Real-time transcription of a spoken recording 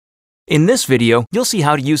In this video, you'll see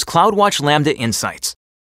how to use CloudWatch Lambda Insights.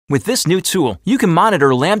 With this new tool, you can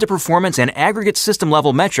monitor Lambda performance and aggregate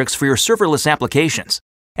system-level metrics for your serverless applications,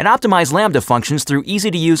 and optimize Lambda functions through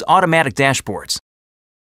easy-to-use automatic dashboards.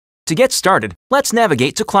 To get started, let's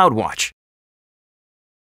navigate to CloudWatch.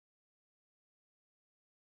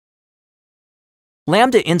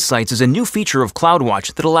 Lambda Insights is a new feature of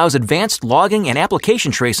CloudWatch that allows advanced logging and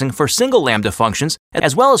application tracing for single Lambda functions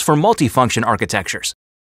as well as for multi-function architectures.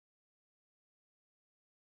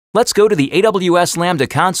 Let's go to the AWS Lambda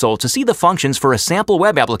console to see the functions for a sample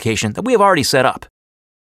web application that we have already set up.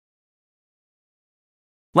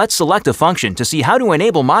 Let's select a function to see how to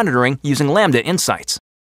enable monitoring using Lambda Insights.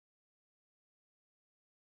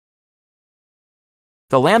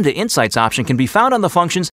 The Lambda Insights option can be found on the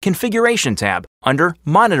function's Configuration tab under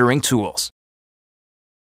Monitoring Tools.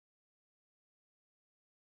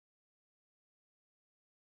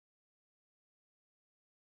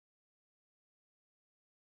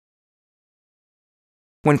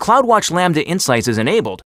 When CloudWatch Lambda Insights is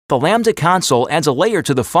enabled, the Lambda console adds a layer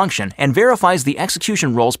to the function and verifies the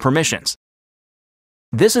execution role's permissions.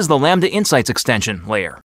 This is the Lambda Insights extension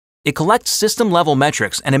layer. It collects system-level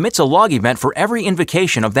metrics and emits a log event for every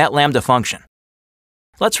invocation of that Lambda function.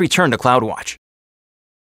 Let's return to CloudWatch.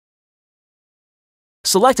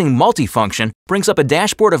 Selecting Multi-Function brings up a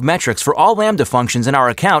dashboard of metrics for all Lambda functions in our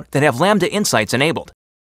account that have Lambda Insights enabled.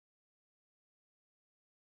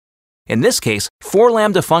 In this case, 4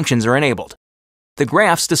 Lambda functions are enabled. The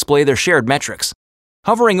graphs display their shared metrics.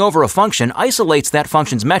 Hovering over a function isolates that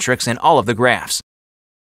function's metrics in all of the graphs.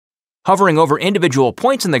 Hovering over individual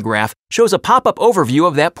points in the graph shows a pop-up overview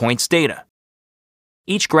of that point's data.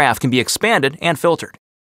 Each graph can be expanded and filtered.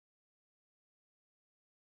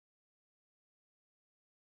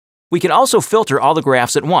 We can also filter all the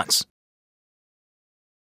graphs at once.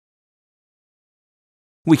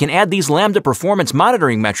 We can add these Lambda performance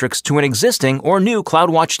monitoring metrics to an existing or new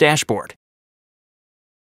CloudWatch dashboard.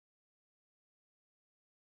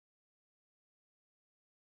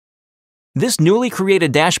 This newly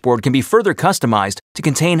created dashboard can be further customized to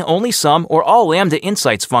contain only some or all Lambda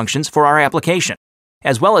Insights functions for our application,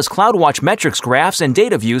 as well as CloudWatch metrics graphs and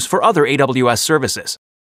data views for other AWS services.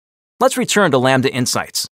 Let's return to Lambda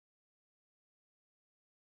Insights.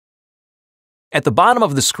 At the bottom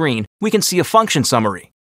of the screen, we can see a function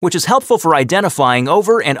summary, which is helpful for identifying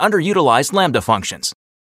over- and underutilized Lambda functions.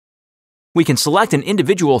 We can select an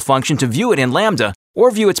individual function to view it in Lambda or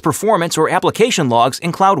view its performance or application logs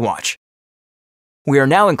in CloudWatch. We are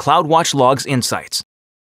now in CloudWatch Logs Insights,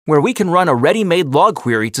 where we can run a ready-made log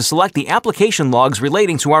query to select the application logs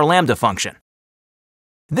relating to our Lambda function.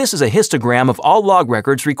 This is a histogram of all log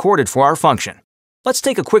records recorded for our function. Let's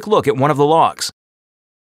take a quick look at one of the logs.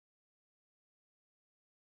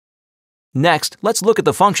 Next, let's look at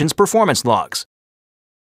the function's performance logs.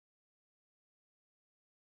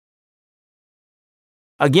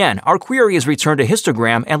 Again, our query is returned a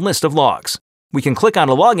histogram and list of logs. We can click on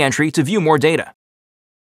a log entry to view more data.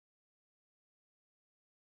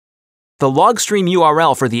 The log stream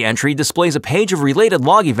URL for the entry displays a page of related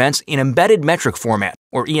log events in embedded metric format,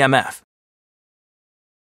 or EMF.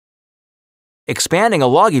 Expanding a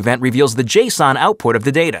log event reveals the JSON output of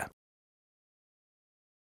the data.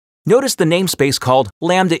 Notice the namespace called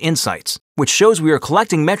Lambda Insights, which shows we are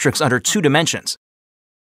collecting metrics under 2 dimensions.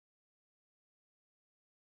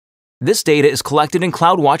 This data is collected in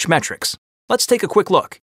CloudWatch Metrics. Let's take a quick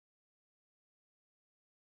look.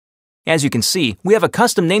 As you can see, we have a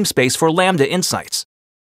custom namespace for Lambda Insights.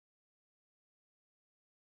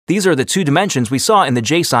 These are the 2 dimensions we saw in the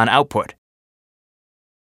JSON output.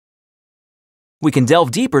 We can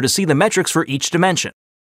delve deeper to see the metrics for each dimension.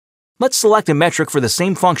 Let's select a metric for the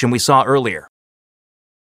same function we saw earlier.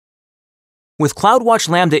 With CloudWatch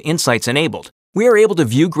Lambda Insights enabled, we are able to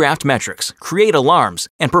view graphed metrics, create alarms,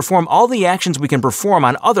 and perform all the actions we can perform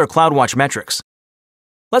on other CloudWatch metrics.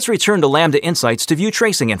 Let's return to Lambda Insights to view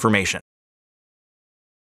tracing information.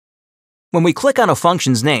 When we click on a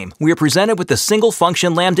function's name, we are presented with the single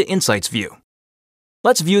function Lambda Insights view.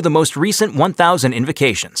 Let's view the most recent 1,000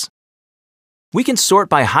 invocations. We can sort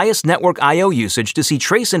by highest network I/O usage to see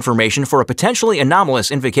trace information for a potentially anomalous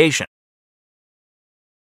invocation.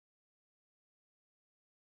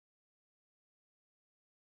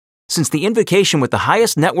 Since the invocation with the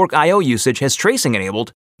highest network I/O usage has tracing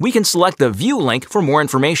enabled, we can select the View link for more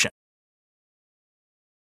information.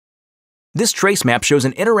 This trace map shows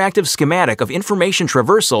an interactive schematic of information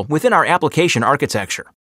traversal within our application architecture.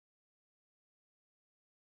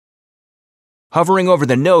 Hovering over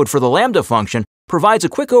the node for the Lambda function provides a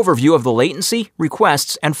quick overview of the latency,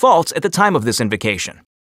 requests, and faults at the time of this invocation.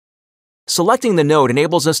 Selecting the node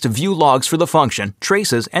enables us to view logs for the function,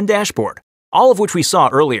 traces, and dashboard, all of which we saw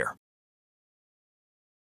earlier.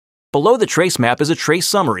 Below the trace map is a trace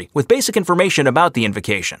summary with basic information about the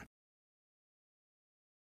invocation.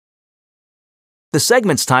 The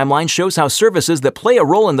segments timeline shows how services that play a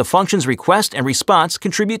role in the function's request and response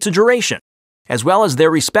contribute to duration, as well as their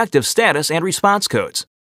respective status and response codes.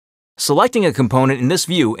 Selecting a component in this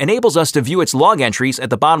view enables us to view its log entries at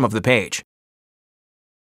the bottom of the page.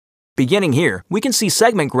 Beginning here, we can see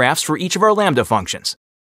segment graphs for each of our Lambda functions.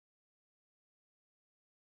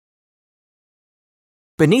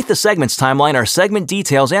 Beneath the segments timeline are segment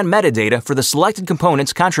details and metadata for the selected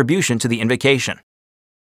component's contribution to the invocation.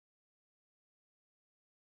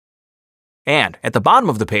 And at the bottom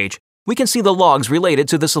of the page, we can see the logs related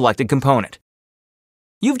to the selected component.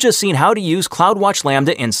 You've just seen how to use CloudWatch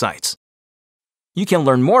Lambda Insights. You can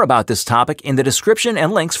learn more about this topic in the description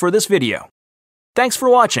and links for this video. Thanks for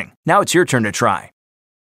watching. Now it's your turn to try.